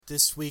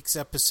This week's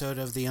episode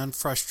of the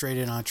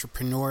Unfrustrated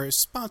Entrepreneur is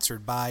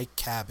sponsored by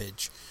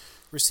Cabbage.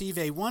 Receive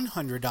a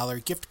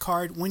 $100 gift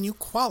card when you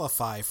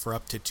qualify for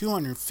up to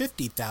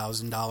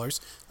 $250,000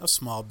 of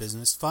small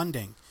business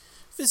funding.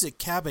 Visit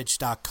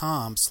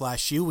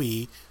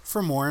cabbage.com/UE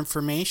for more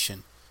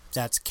information.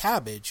 That's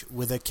cabbage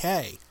with a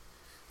K.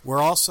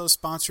 We're also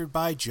sponsored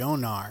by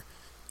Jonar.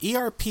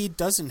 ERP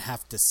doesn't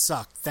have to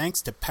suck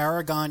thanks to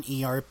Paragon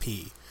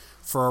ERP.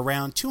 For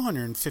around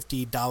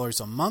 $250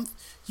 a month,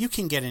 you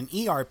can get an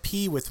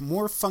ERP with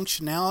more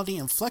functionality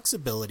and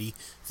flexibility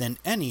than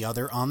any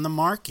other on the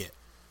market.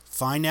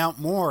 Find out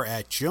more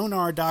at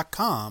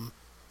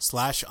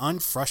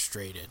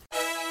jonar.com/unfrustrated.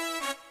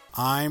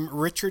 I'm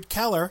Richard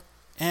Keller,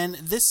 and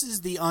this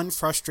is the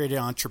Unfrustrated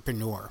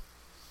Entrepreneur.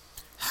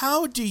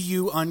 How do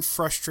you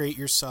unfrustrate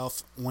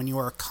yourself when you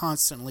are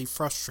constantly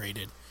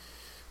frustrated?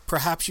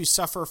 Perhaps you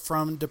suffer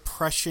from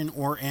depression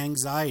or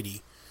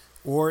anxiety,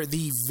 or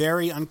the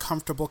very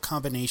uncomfortable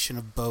combination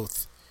of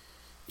both.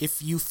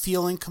 If you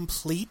feel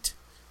incomplete,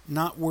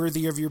 not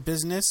worthy of your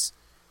business,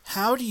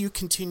 how do you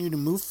continue to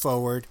move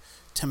forward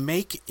to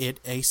make it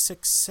a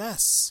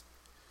success?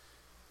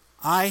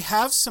 I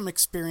have some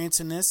experience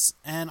in this,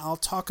 and I'll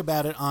talk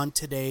about it on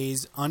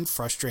today's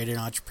Unfrustrated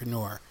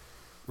Entrepreneur.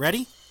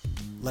 Ready?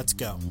 Let's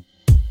go.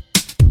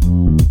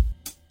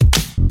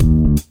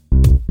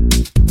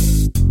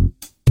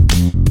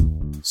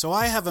 So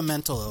I have a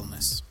mental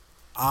illness.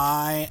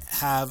 I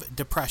have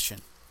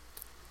depression.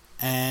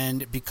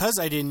 And because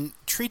I didn't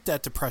treat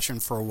that depression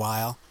for a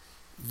while,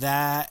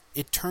 that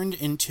it turned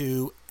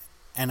into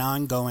an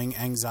ongoing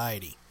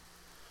anxiety.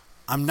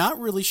 I'm not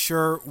really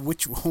sure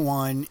which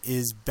one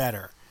is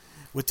better.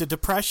 With the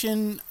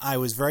depression, I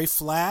was very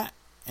flat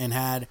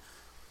and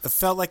it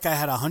felt like I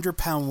had a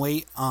 100-pound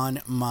weight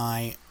on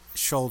my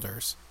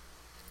shoulders.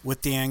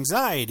 With the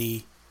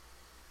anxiety,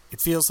 it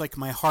feels like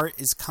my heart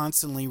is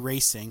constantly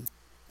racing.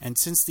 And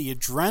since the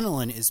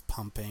adrenaline is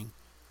pumping,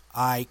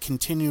 I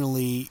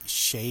continually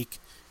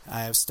shake,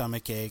 I have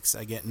stomach aches,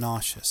 I get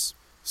nauseous.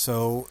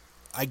 So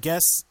I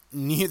guess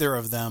neither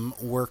of them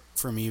work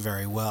for me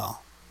very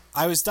well.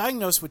 I was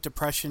diagnosed with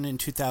depression in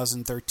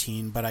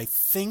 2013, but I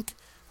think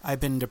I've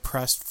been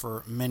depressed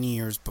for many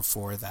years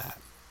before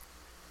that.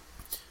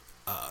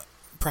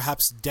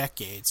 Perhaps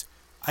decades.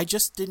 I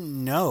just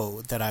didn't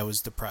know that I was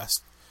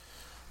depressed.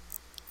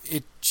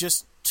 It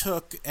just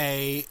took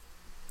a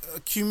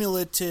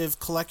cumulative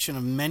collection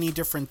of many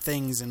different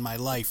things in my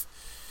life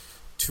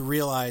to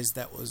realize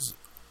that was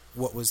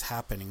what was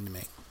happening to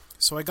me.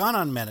 So I got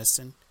on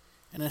medicine,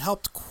 and it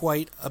helped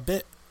quite a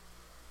bit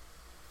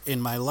in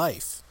my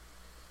life.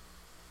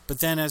 But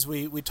then, as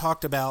we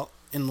talked about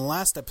in the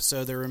last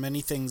episode, there were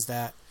many things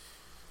that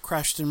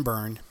crashed and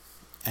burned,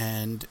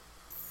 and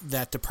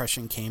that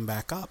depression came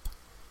back up.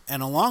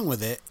 And along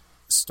with it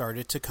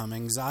started to come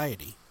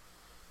anxiety,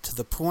 to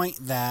the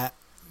point that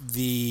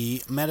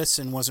the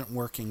medicine wasn't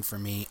working for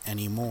me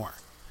anymore.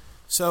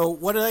 So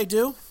what did I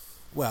do?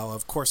 Well,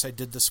 of course, I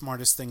did the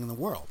smartest thing in the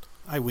world.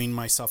 I weaned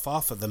myself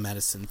off of the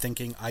medicine,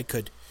 thinking I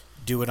could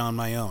do it on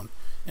my own.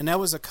 And that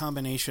was a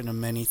combination of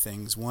many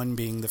things. One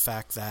being the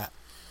fact that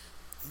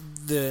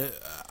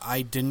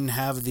I didn't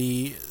have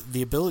the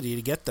ability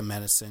to get the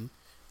medicine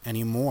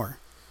anymore.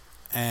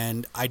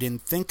 And I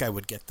didn't think I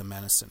would get the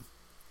medicine.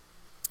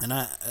 And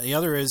the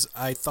other is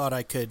I thought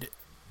I could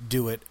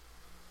do it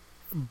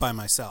by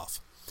myself.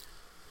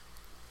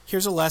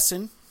 Here's a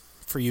lesson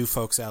for you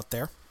folks out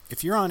there.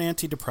 If you're on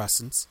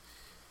antidepressants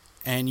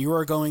and you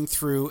are going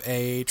through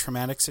a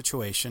traumatic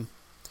situation,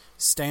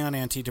 stay on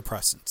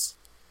antidepressants,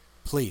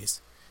 please,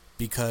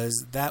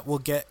 because that will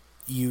get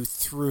you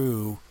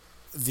through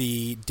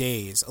the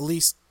days, at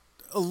least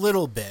a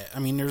little bit. I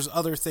mean, there's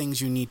other things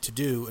you need to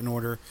do in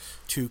order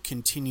to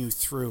continue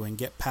through and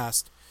get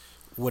past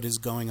what is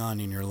going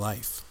on in your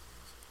life.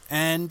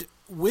 And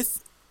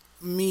with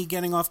me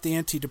getting off the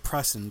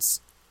antidepressants,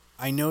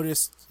 I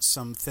noticed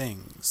some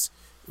things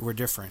were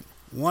different.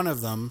 One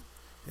of them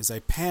is I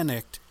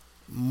panicked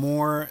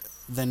more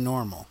than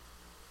normal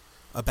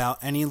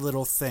about any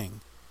little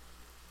thing.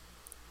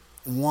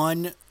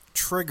 One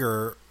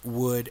trigger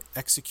would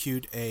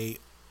execute a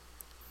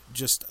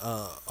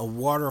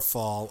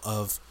waterfall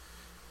of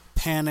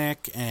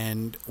panic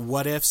and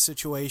what-if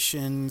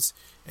situations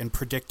and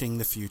predicting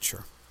the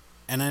future.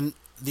 And then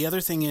the other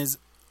thing is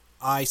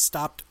I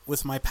stopped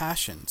with my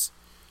passions.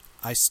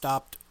 I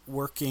stopped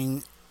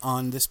working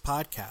on this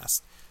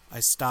podcast. I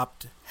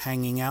stopped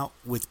hanging out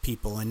with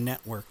people and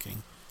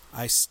networking.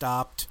 I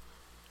stopped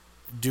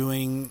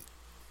doing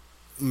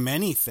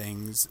many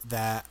things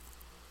that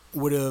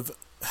would have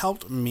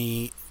helped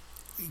me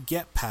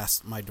get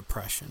past my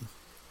depression.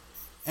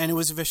 And it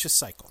was a vicious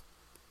cycle,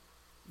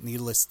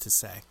 needless to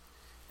say.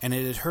 And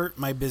it had hurt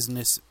my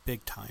business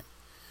big time.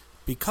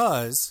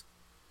 Because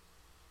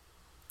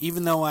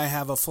even though I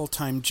have a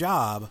full-time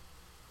job,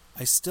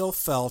 I still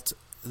felt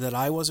that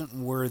I wasn't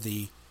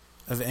worthy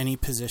of any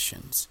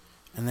positions.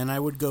 And then I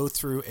would go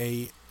through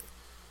a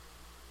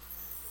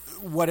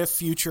what if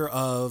future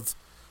of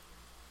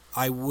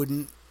I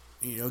wouldn't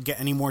get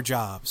any more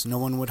jobs. No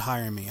one would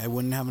hire me. I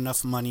wouldn't have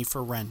enough money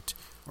for rent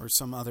or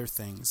some other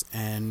things,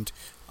 and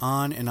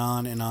on and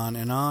on and on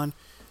and on.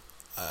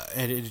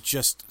 And it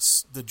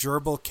just, the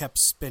gerbil kept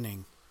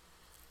spinning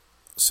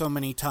so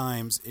many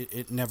times,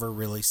 it never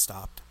really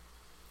stopped.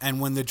 And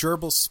when the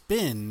gerbil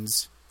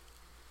spins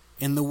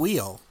in the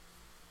wheel,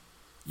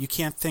 you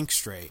can't think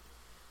straight.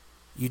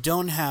 You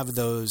don't have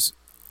those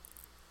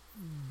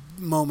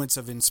moments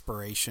of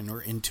inspiration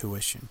or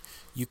intuition.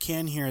 You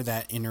can't hear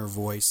that inner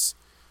voice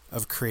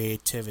of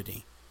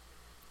creativity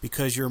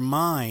because your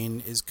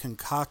mind is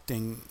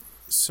concocting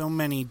so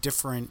many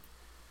different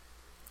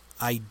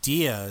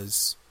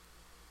ideas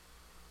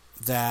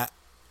that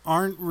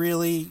aren't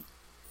really,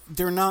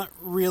 they're not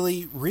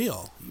really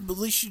real. At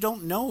least you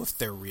don't know if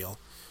they're real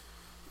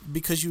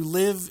because you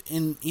live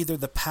in either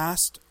the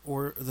past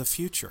or the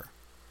future.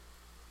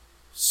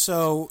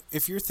 So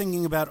if you're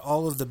thinking about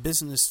all of the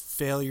business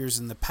failures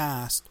in the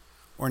past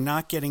or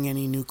not getting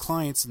any new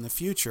clients in the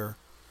future,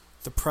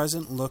 the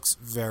present looks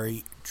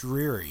very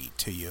dreary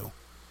to you.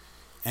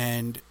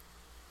 And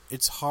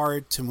it's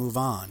hard to move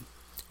on.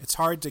 It's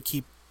hard to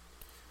keep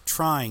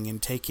trying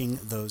and taking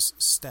those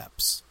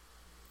steps.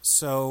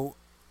 So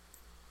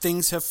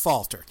things have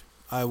faltered,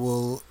 I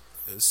will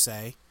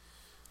say.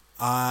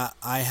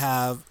 I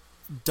have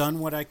done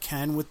what I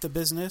can with the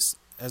business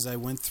as I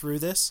went through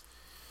this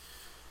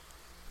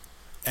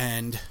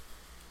and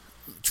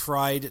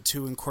tried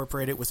to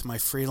incorporate it with my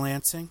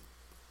freelancing.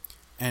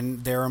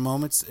 And there are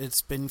moments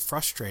it's been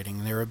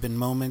frustrating. There have been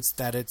moments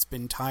that it's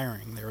been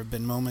tiring. There have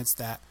been moments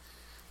that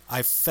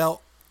I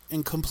felt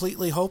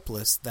completely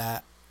hopeless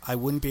that I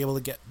wouldn't be able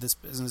to get this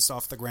business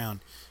off the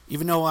ground.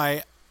 Even though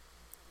I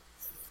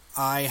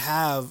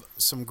have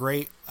some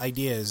great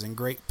ideas and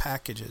great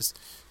packages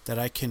that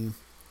I can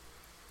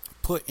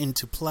put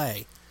into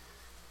play,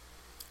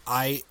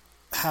 I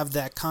have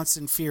that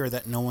constant fear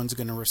that no one's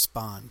going to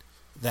respond,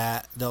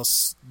 that they'll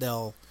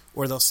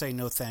say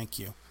no thank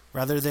you,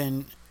 rather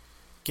than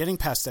getting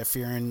past that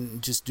fear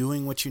and just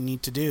doing what you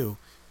need to do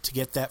to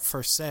get that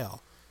first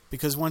sale.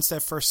 Because once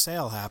that first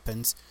sale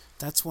happens,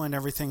 that's when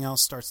everything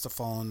else starts to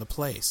fall into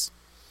place.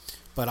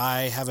 But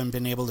I haven't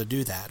been able to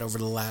do that over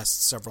the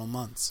last several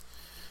months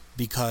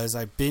because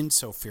I've been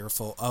so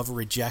fearful of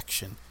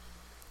rejection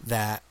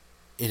that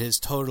it has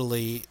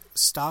totally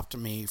stopped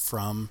me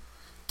from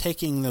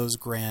taking those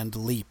grand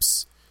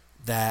leaps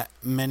that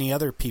many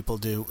other people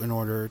do in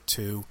order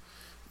to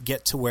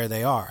get to where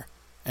they are.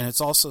 And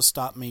it's also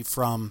stopped me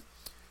from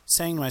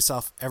saying to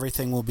myself,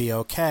 everything will be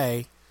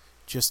okay,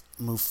 just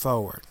move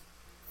forward.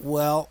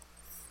 Well,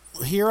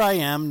 here I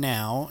am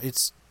now.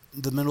 It's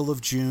the middle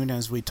of June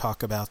as we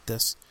talk about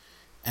this,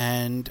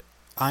 and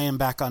I am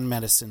back on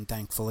medicine,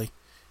 thankfully.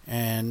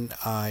 And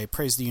I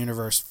praise the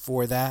universe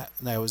for that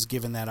I was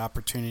given that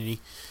opportunity.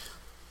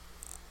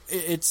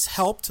 It's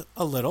helped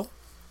a little.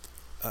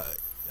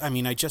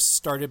 I just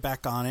started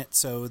back on it,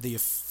 so the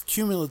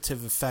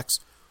cumulative effects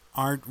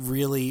aren't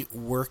really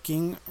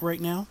working right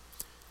now,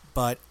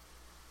 but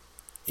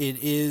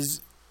it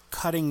is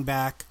cutting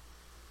back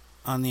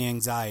on the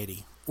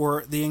anxiety.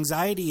 Or the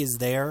anxiety is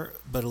there,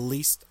 but at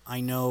least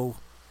I know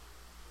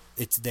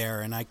it's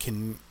there and I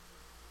can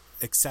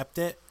accept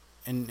it,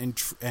 and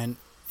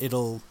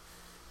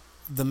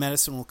the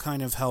medicine will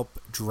kind of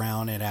help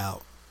drown it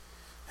out.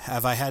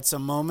 Have I had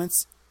some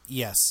moments?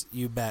 Yes,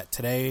 you bet.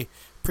 Today,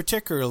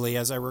 particularly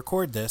as I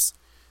record this,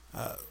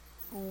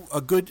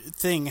 a good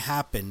thing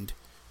happened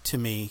to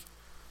me,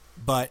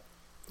 but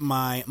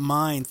my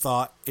mind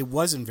thought it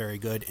wasn't very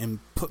good and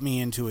put me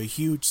into a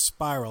huge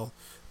spiral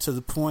to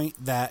the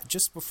point that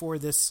just before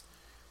this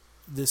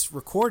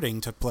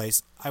recording took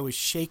place, I was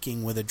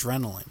shaking with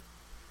adrenaline.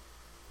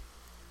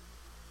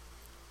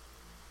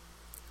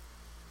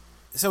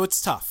 So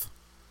it's tough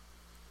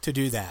to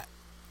do that,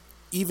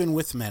 even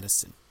with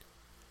medicine.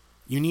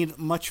 You need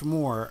much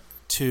more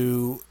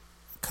to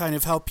kind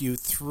of help you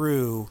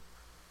through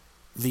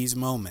these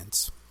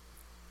moments.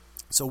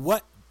 So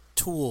what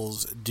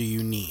tools do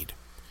you need?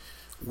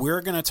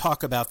 We're going to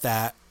talk about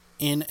that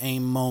in a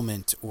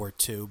moment or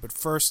two, but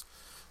first,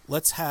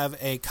 let's have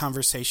a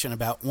conversation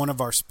about one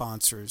of our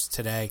sponsors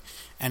today,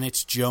 and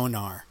it's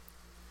Jonar.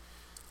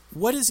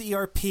 What is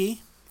ERP?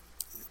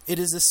 It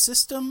is a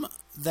system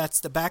that's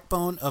the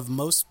backbone of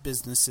most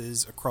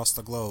businesses across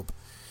the globe.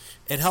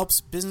 It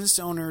helps business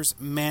owners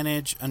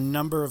manage a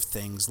number of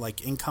things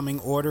like incoming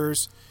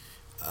orders,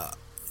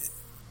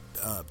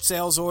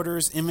 sales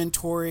orders,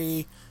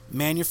 inventory,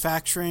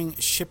 manufacturing,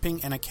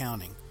 shipping, and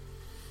accounting.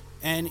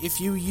 And if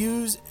you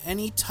use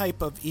any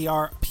type of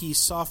ERP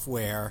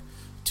software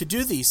to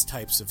do these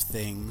types of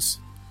things,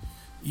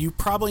 you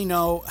probably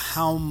know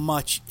how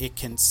much it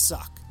can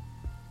suck.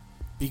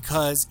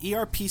 Because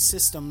ERP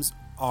systems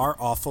are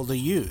awful to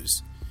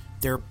use.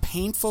 They're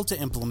painful to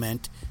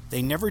implement,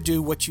 they never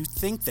do what you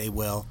think they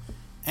will,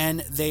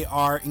 and they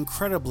are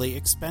incredibly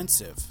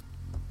expensive.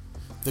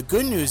 The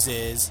good news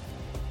is,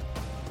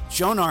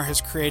 Jonar has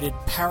created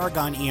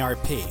Paragon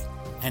ERP,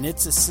 and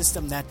it's a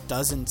system that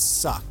doesn't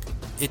suck.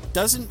 It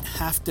doesn't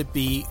have to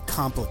be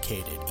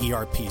complicated,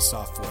 ERP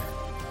software.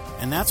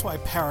 And that's why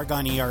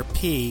Paragon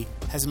ERP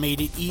has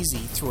made it easy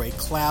through a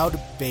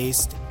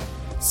cloud-based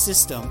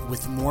system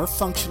with more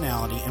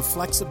functionality and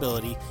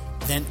flexibility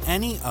than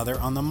any other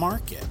on the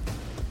market.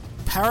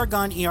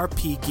 Paragon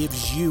ERP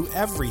gives you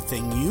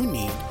everything you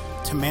need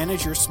to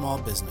manage your small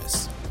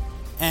business,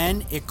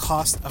 and it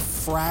costs a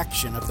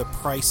fraction of the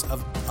price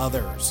of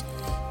others.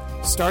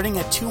 Starting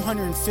at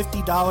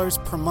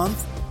 $250 per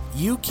month,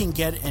 you can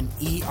get an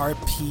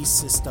ERP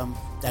system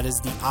that is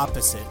the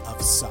opposite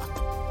of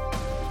suck.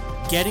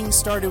 Getting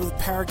started with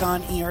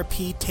Paragon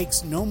ERP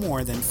takes no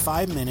more than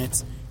 5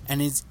 minutes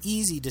and is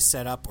easy to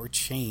set up or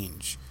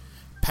change.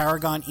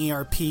 Paragon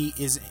ERP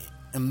is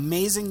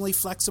amazingly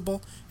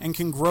flexible and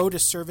can grow to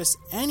service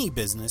any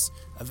business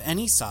of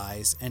any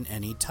size and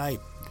any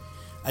type.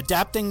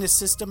 Adapting the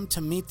system to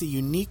meet the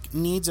unique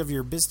needs of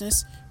your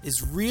business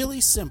is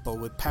really simple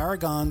with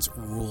Paragon's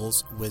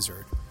Rules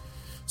Wizard.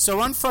 So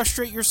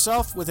unfrustrate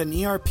yourself with an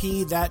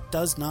ERP that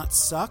does not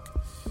suck.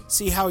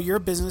 See how your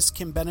business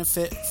can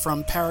benefit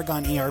from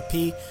Paragon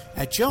ERP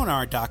at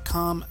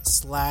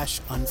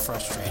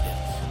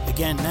jonar.com/unfrustrated.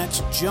 Again,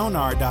 that's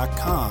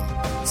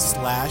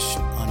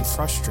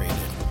jonar.com/unfrustrated.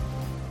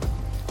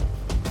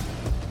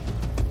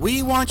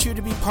 We want you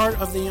to be part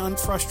of the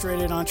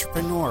Unfrustrated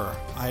Entrepreneur.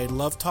 I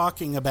love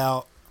talking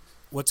about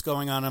what's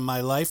going on in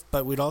my life,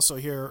 but we'd also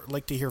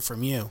like to hear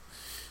from you.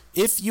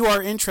 If you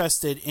are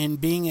interested in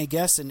being a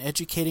guest and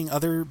educating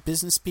other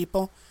business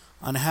people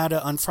on how to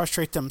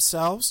unfrustrate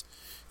themselves,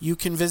 you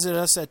can visit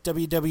us at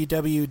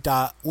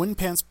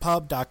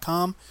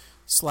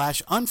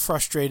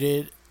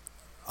www.windpantspub.com/unfrustrated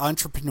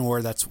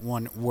entrepreneur. That's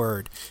one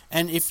word.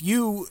 And if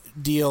you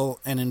deal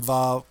and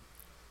involve,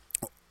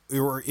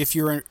 or if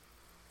you're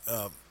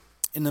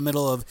in the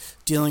middle of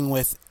dealing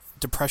with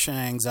depression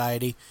and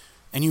anxiety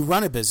and you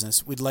run a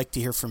business, we'd like to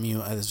hear from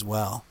you as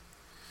well.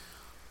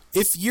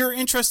 If you're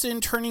interested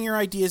in turning your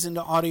ideas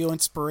into audio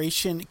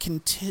inspiration,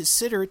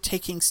 consider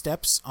taking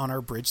steps on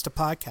our bridge to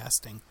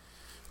podcasting.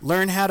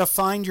 Learn how to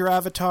find your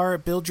avatar,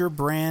 build your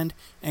brand,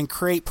 and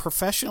create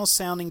professional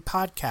sounding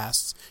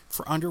podcasts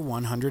for under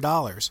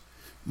 $100.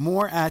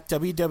 More at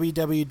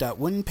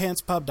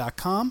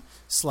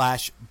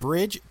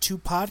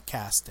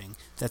www.windpantspub.com/bridge-to-podcasting.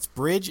 That's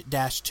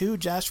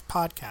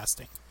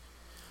bridge-to-podcasting.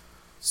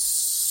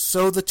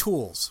 So the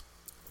tools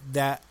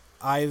that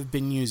I've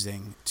been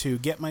using to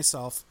get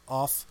myself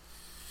off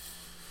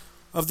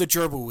of the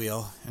gerbil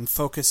wheel and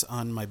focus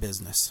on my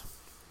business.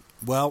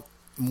 Well,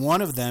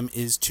 one of them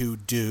is to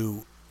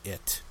do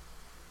it,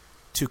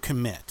 to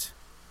commit.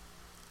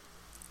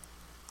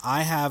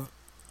 I'm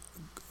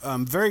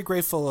very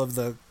grateful of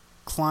the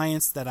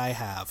clients that I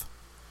have,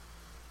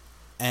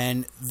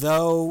 and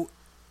though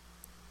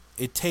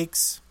it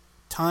takes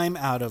time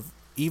out of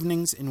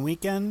evenings and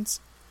weekends,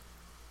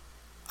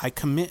 I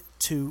commit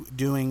to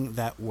doing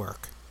that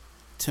work,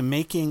 to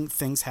making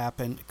things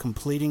happen,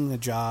 completing the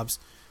jobs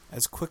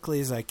as quickly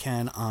as I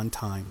can on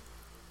time,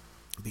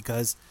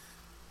 because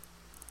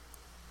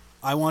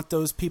I want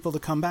those people to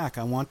come back.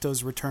 I want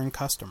those return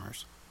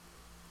customers.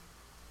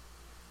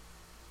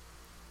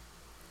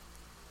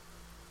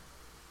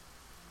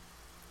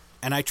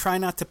 And I try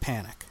not to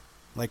panic.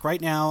 Like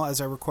right now, as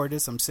I record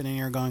this, I'm sitting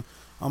here going,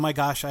 oh my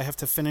gosh, I have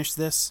to finish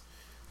this,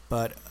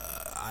 but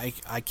I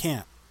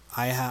can't.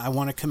 I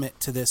want to commit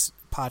to this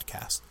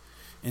podcast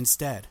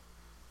instead,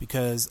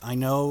 because I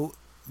know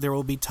there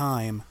will be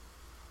time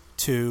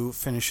to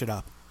finish it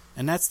up.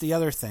 And that's the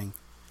other thing.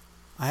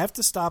 I have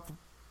to stop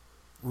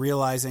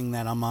realizing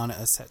that I'm on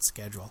a set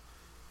schedule,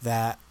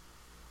 that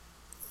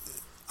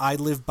I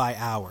live by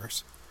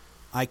hours.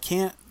 I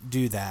can't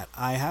do that.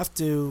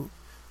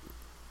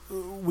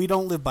 We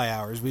don't live by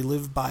hours. We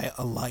live by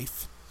a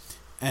life.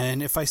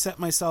 And if I set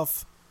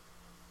myself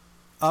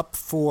up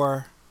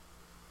for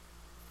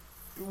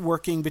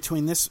working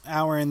between this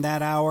hour and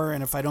that hour,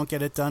 and if I don't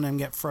get it done and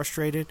get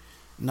frustrated,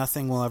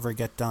 nothing will ever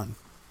get done.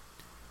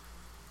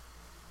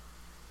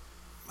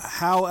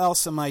 How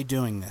else am I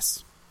doing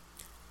this?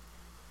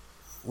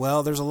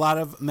 Well, there's a lot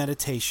of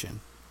meditation,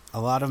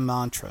 a lot of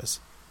mantras.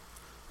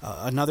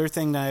 Another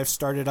thing that I've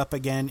started up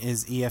again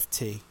is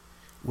EFT,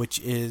 which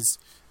is,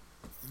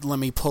 let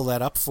me pull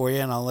that up for you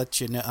and I'll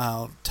let you know,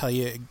 I'll tell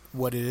you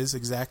what it is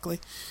exactly.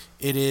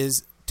 It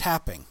is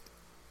tapping.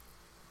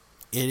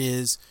 It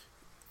is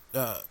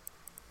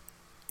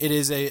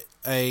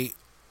a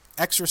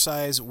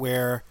exercise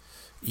where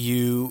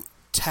you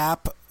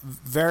tap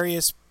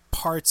various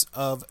parts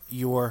of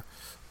your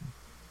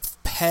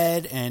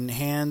head and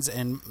hands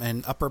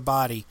and upper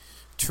body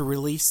to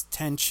release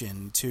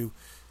tension, to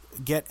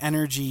get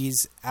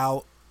energies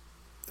out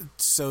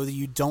so that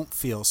you don't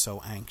feel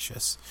so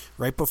anxious.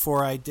 Right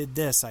before I did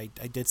this, I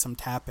did some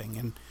tapping,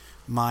 and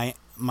my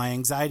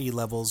anxiety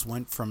levels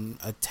went from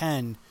a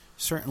 10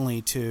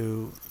 certainly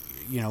to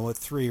a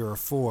 3 or a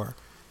 4,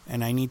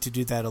 and I need to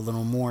do that a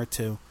little more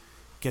to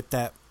get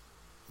that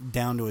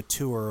down to a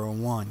 2 or a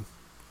 1.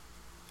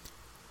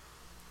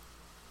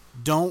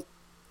 Don't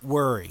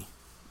worry.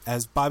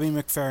 As Bobby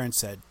McFerrin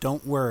said,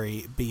 don't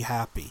worry, be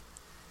happy.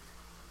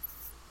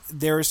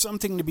 There is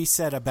something to be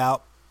said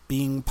about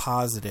being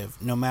positive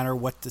no matter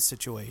what the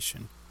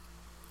situation.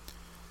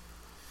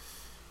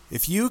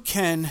 If you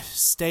can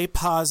stay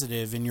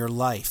positive in your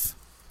life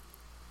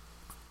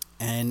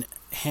and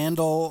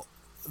handle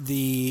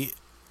the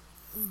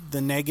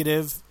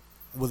negative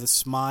with a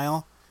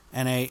smile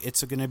and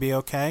it's going to be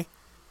okay,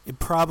 it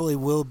probably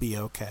will be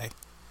okay.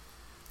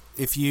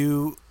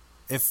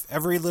 If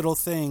every little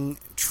thing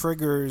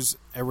triggers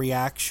a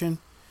reaction,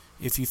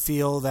 if you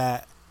feel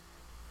that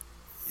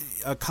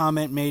a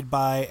comment made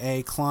by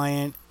a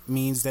client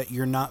means that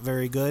you're not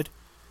very good,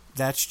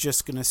 that's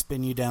just going to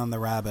spin you down the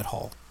rabbit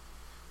hole.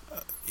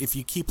 If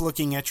you keep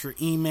looking at your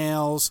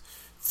emails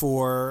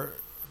for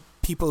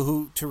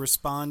people to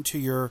respond to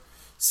your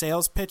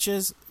sales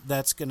pitches,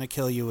 that's going to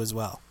kill you as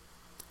well.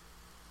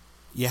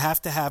 You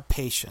have to have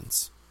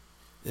patience.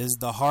 It is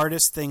the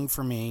hardest thing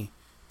for me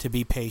to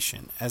be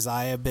patient, as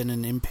I have been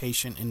an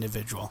impatient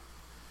individual.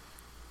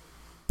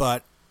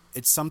 But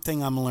it's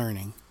something I'm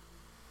learning.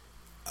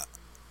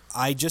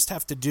 I just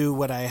have to do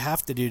what I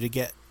have to do to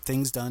get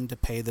things done to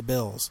pay the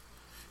bills.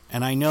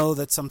 And I know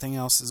that something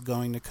else is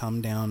going to come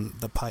down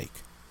the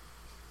pike.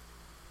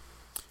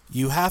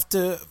 You have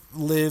to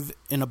live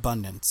in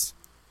abundance.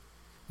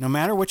 No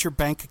matter what your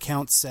bank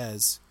account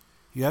says,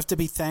 you have to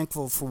be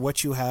thankful for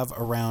what you have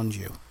around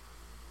you.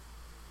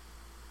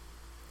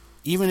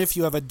 Even if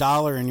you have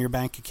 $1 in your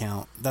bank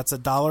account, that's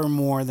 $1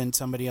 more than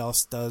somebody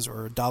else does,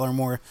 or $1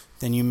 more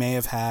than you may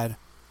have had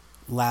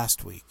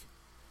last week.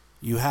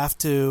 You have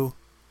to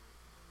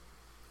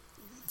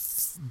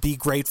be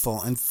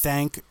grateful and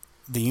thank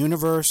the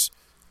universe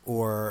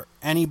or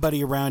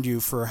anybody around you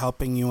for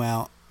helping you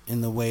out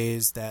in the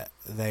ways that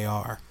they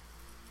are.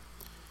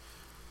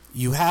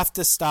 You have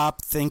to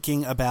stop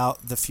thinking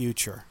about the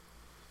future.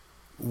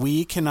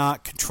 We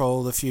cannot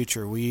control the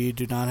future. We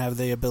do not have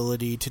the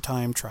ability to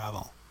time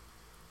travel.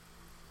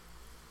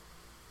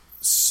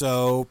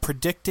 So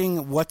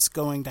predicting what's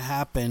going to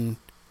happen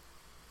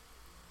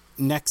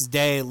next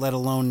day, let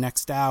alone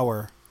next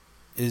hour,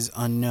 is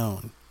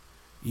unknown.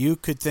 You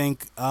could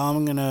think,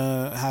 I'm going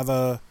to have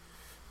a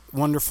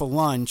wonderful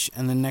lunch,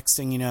 and the next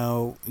thing you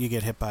know, you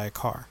get hit by a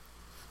car.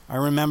 I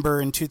remember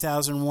in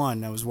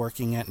 2001, I was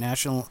working at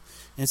National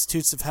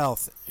Institutes of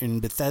Health in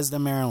Bethesda,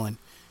 Maryland,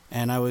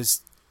 and I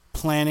was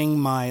planning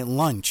my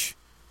lunch,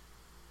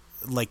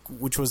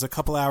 which was a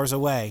couple hours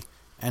away,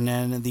 and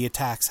then the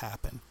attacks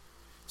happened.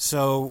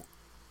 So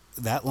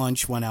that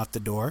lunch went out the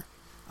door.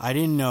 I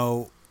didn't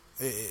know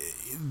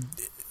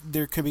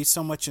there could be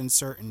so much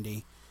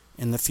uncertainty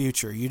in the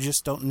future. You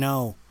just don't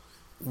know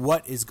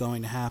what is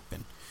going to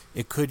happen.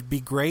 It could be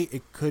great,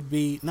 it could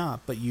be not,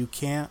 but you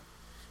can't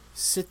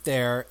sit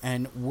there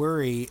and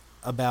worry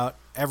about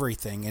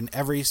everything and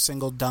every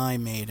single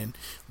dime made and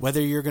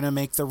whether you're going to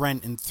make the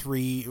rent in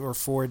 3 or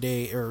 4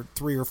 days or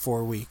 3 or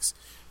 4 weeks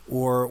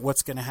or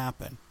what's going to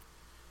happen.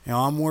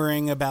 I'm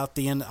worrying about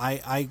the end.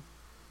 I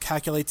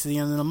calculate to the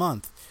end of the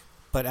month,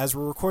 but as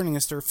we're recording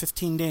this, there are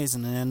 15 days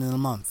in the end of the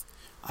month.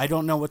 I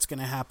don't know what's going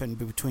to happen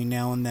between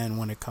now and then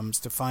when it comes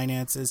to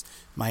finances,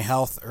 my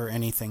health, or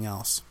anything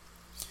else.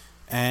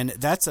 And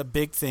that's a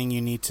big thing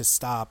you need to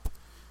stop,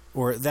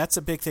 or that's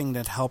a big thing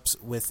that helps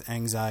with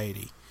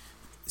anxiety.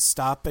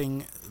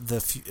 Stopping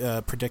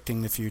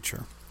predicting the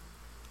future.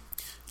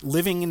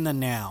 Living in the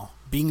now,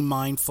 being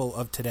mindful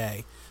of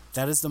today,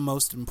 that is the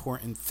most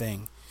important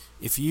thing.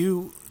 If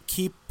you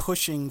keep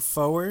pushing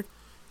forward,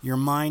 your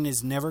mind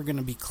is never going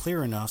to be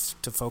clear enough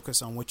to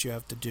focus on what you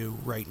have to do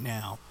right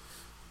now.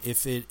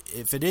 If it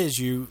is,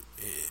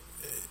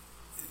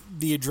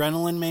 the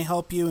adrenaline may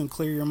help you and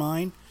clear your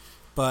mind,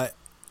 but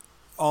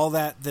all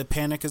that the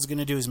panic is going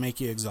to do is make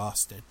you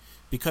exhausted.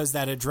 Because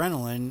that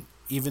adrenaline,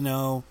 even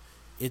though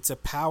it's a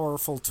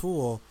powerful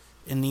tool,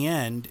 in the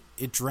end,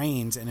 it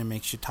drains and it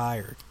makes you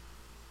tired.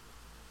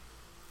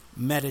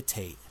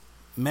 Meditate.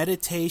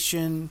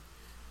 Meditation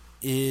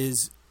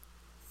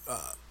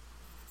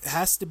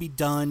has to be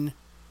done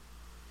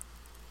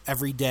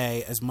every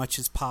day as much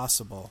as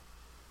possible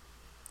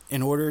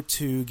in order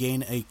to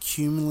gain a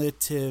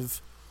cumulative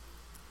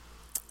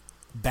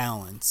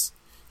balance.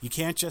 You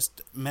can't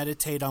just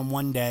meditate on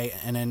one day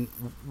and then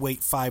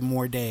wait 5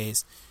 more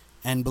days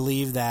and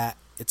believe that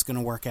it's going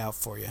to work out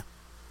for you.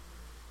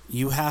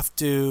 You have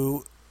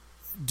to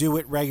do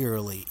it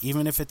regularly,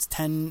 even if it's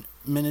 10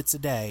 minutes a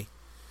day.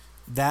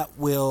 That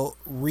will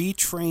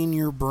retrain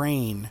your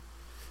brain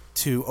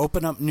to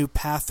open up new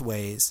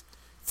pathways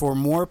for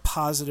more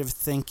positive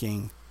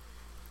thinking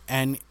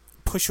and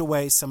push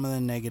away some of the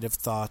negative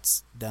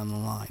thoughts down the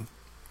line.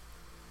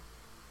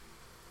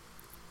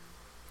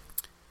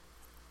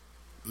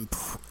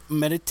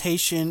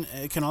 Meditation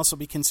can also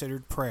be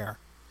considered prayer.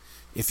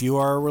 If you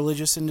are a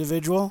religious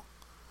individual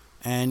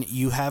and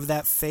you have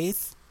that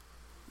faith,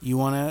 you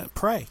want to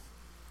pray.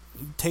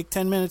 Take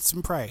 10 minutes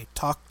and pray.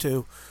 Talk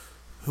to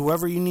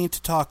whoever you need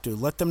to talk to.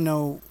 Let them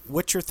know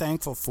what you're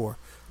thankful for,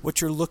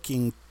 what you're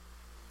looking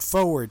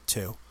forward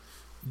to.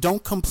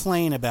 Don't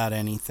complain about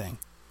anything.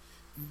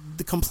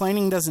 The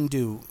complaining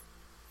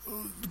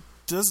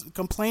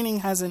complaining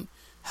hasn't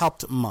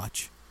helped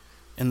much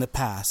in the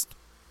past.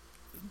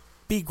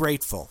 be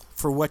grateful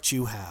for what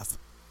you have.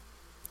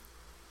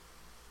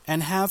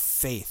 And have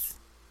faith.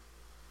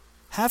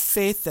 Have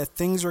faith that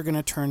things are going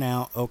to turn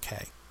out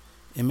okay.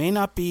 It may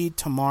not be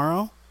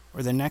tomorrow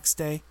or the next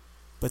day,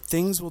 but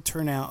things will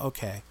turn out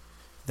okay.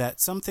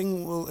 That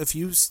something will, if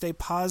you stay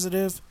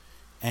positive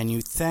and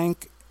you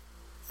thank,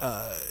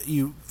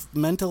 you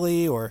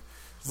mentally or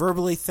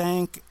verbally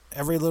thank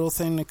every little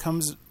thing that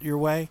comes your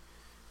way,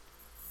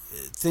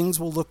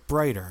 things will look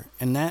brighter,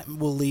 and that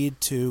will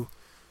lead to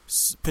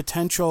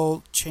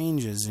potential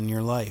changes in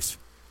your life.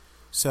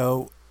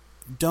 So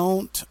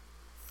don't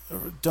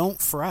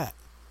fret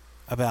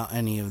about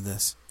any of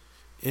this.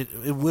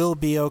 It will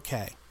be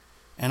okay.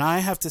 And I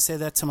have to say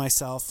that to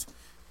myself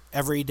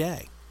every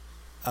day.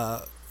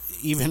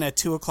 Even at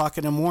 2 o'clock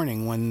in the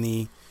morning when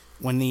the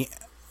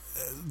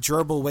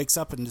gerbil wakes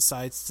up and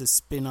decides to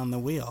spin on the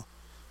wheel,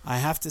 I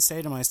have to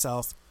say to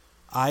myself,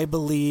 I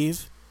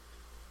believe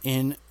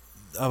in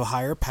a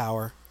higher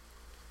power,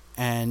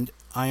 and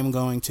I am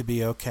going to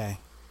be okay.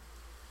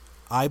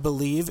 I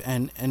believe,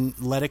 and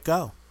let it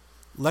go.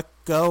 Let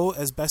go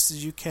as best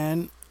as you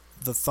can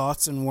the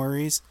thoughts and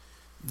worries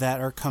that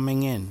are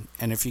coming in.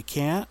 And if you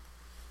can't,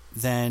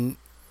 then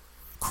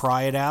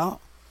cry it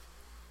out.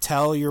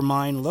 Tell your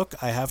mind, look,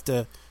 I have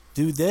to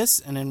do this,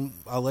 and then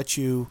I'll let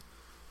you,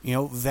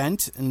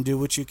 vent and do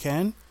what you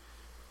can.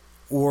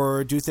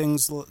 Or do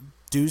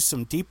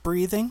some deep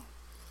breathing.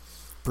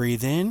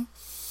 Breathe in,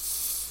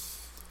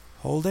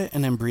 hold it,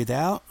 and then breathe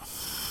out.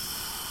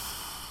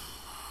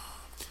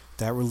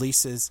 That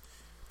releases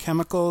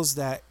chemicals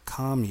that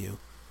calm you,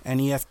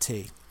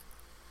 NEFT.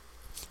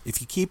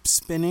 If you keep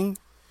spinning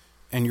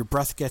and your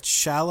breath gets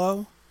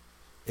shallow,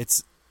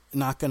 it's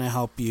not going to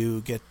help you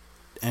get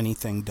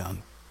anything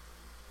done.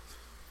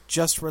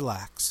 Just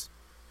relax.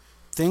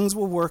 Things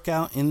will work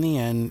out in the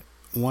end,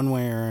 one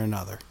way or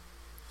another.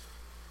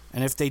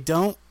 And if they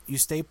don't, you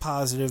stay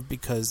positive,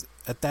 because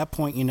at that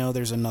point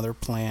there's another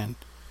plan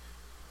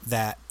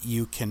that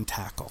you can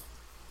tackle.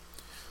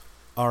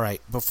 All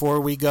right, before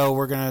we go,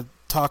 we're going to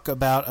talk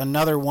about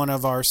another one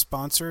of our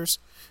sponsors,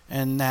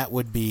 and that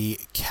would be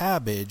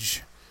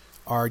Kabbage,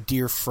 our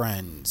dear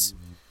friends.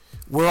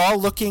 We're all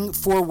looking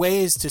for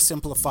ways to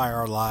simplify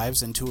our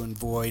lives and to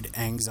avoid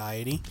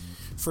anxiety.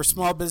 For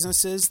small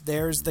businesses,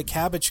 there's the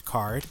Kabbage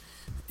card.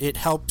 It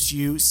helps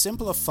you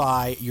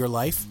simplify your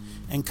life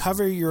and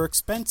cover your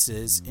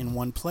expenses in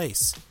one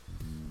place.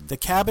 The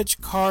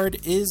Kabbage card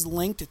is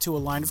linked to a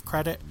line of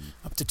credit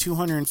up to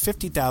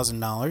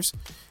 $250,000,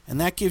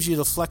 and that gives you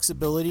the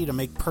flexibility to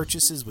make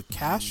purchases with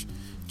cash,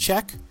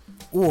 check,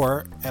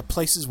 or at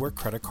places where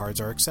credit cards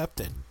are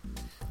accepted.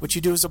 What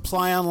you do is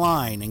apply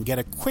online and get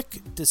a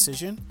quick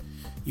decision.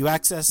 You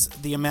access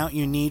the amount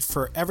you need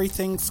for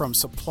everything from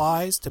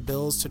supplies to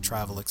bills to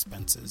travel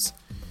expenses.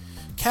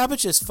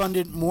 Kabbage has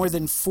funded more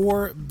than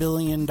 $4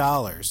 billion,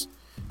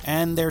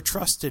 and they're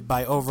trusted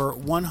by over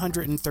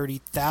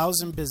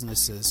 130,000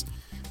 businesses,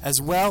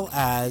 as well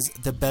as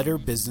the Better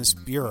Business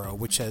Bureau,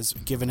 which has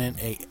given it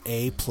an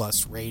A+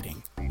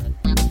 rating.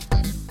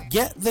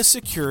 Get the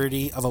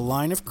security of a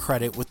line of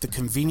credit with the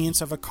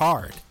convenience of a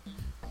card.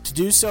 To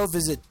do so,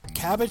 visit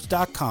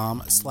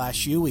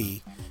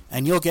Kabbage.com/UE,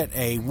 and you'll get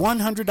a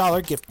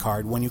 $100 gift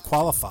card when you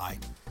qualify.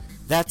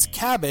 That's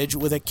Kabbage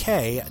with a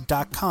K.com/UE.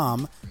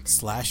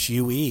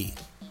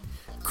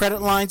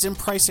 Credit lines and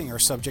pricing are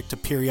subject to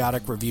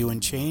periodic review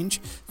and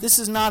change. This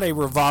is not a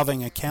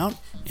revolving account.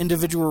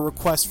 Individual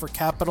requests for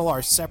capital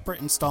are separate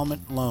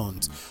installment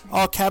loans.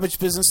 All Kabbage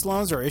business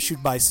loans are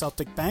issued by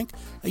Celtic Bank,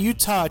 a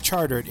Utah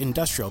chartered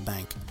industrial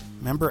bank.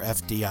 Member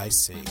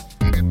FDIC.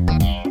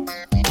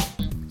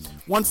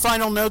 One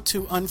final note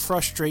to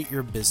unfrustrate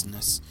your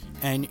business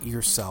and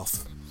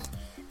yourself.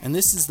 And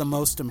this is the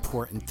most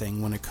important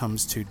thing when it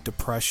comes to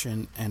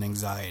depression and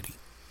anxiety.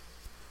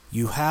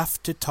 You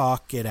have to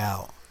talk it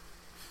out.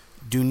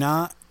 Do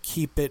not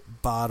keep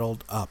it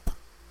bottled up.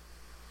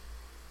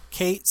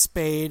 Kate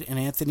Spade and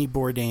Anthony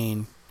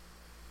Bourdain,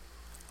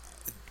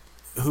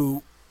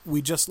 who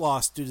we just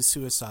lost due to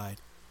suicide,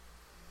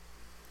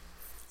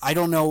 I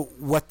don't know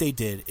what they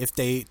did. If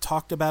they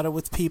talked about it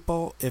with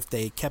people, if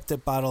they kept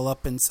it bottled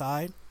up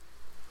inside,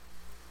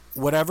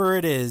 whatever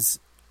it is,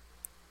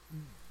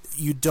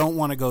 you don't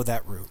want to go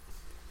that route.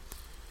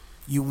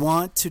 You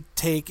want to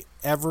take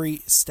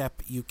every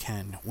step you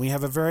can. We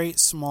have a very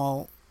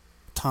small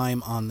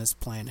time on this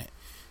planet,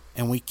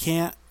 and we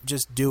can't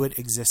just do it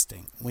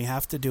existing. We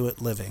have to do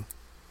it living.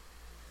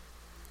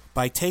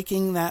 By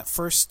taking that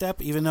first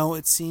step, even though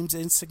it seems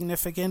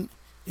insignificant,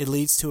 it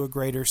leads to a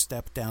greater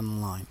step down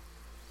the line.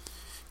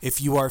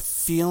 If you are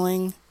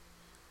feeling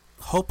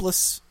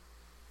hopeless,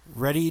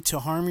 ready to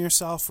harm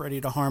yourself,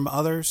 ready to harm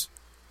others,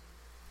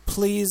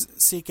 please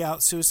seek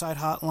out suicide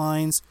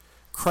hotlines,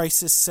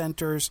 crisis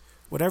centers,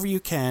 whatever you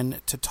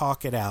can to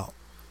talk it out.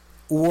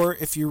 Or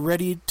if you're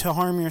ready to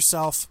harm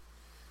yourself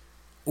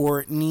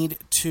or need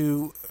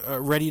to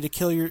ready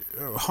to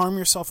harm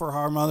yourself or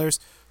harm others,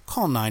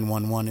 call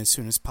 911 as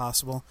soon as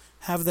possible.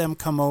 Have them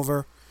come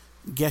over,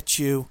 get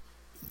you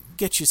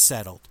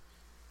settled.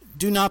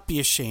 Do not be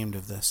ashamed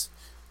of this.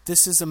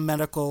 This is a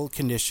medical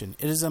condition.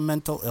 It is a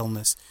mental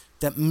illness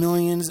that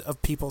millions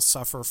of people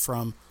suffer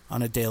from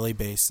on a daily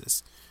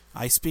basis.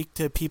 I speak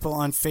to people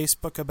on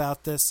Facebook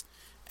about this,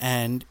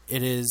 and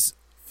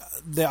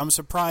I'm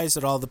surprised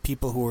at all the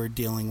people who are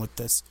dealing with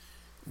this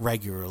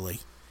regularly.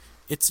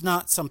 It's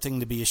not something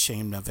to be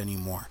ashamed of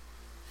anymore.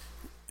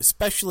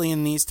 Especially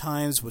in these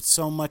times with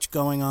so much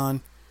going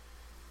on,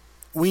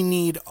 we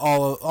need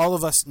all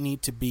of us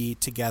need to be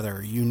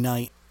together,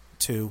 unite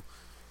to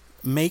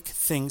make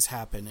things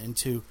happen and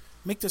to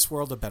make this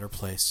world a better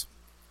place.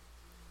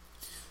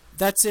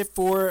 That's it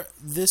for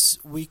this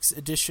week's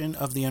edition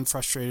of the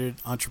Unfrustrated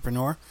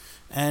Entrepreneur,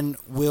 and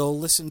we'll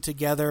listen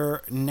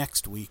together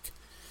next week.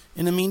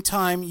 In the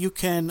meantime, you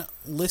can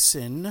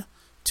listen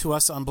to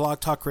us on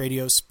Blog Talk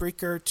Radio,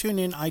 Spreaker,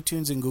 TuneIn,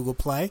 iTunes, and Google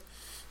Play.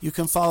 You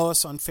can follow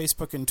us on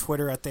Facebook and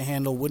Twitter at the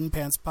handle Wooden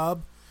Pants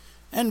Pub,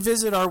 and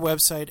visit our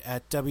website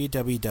at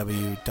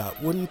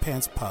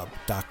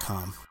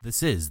www.woodenpantspub.com.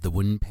 This is the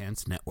Wooden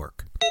Pants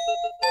Network.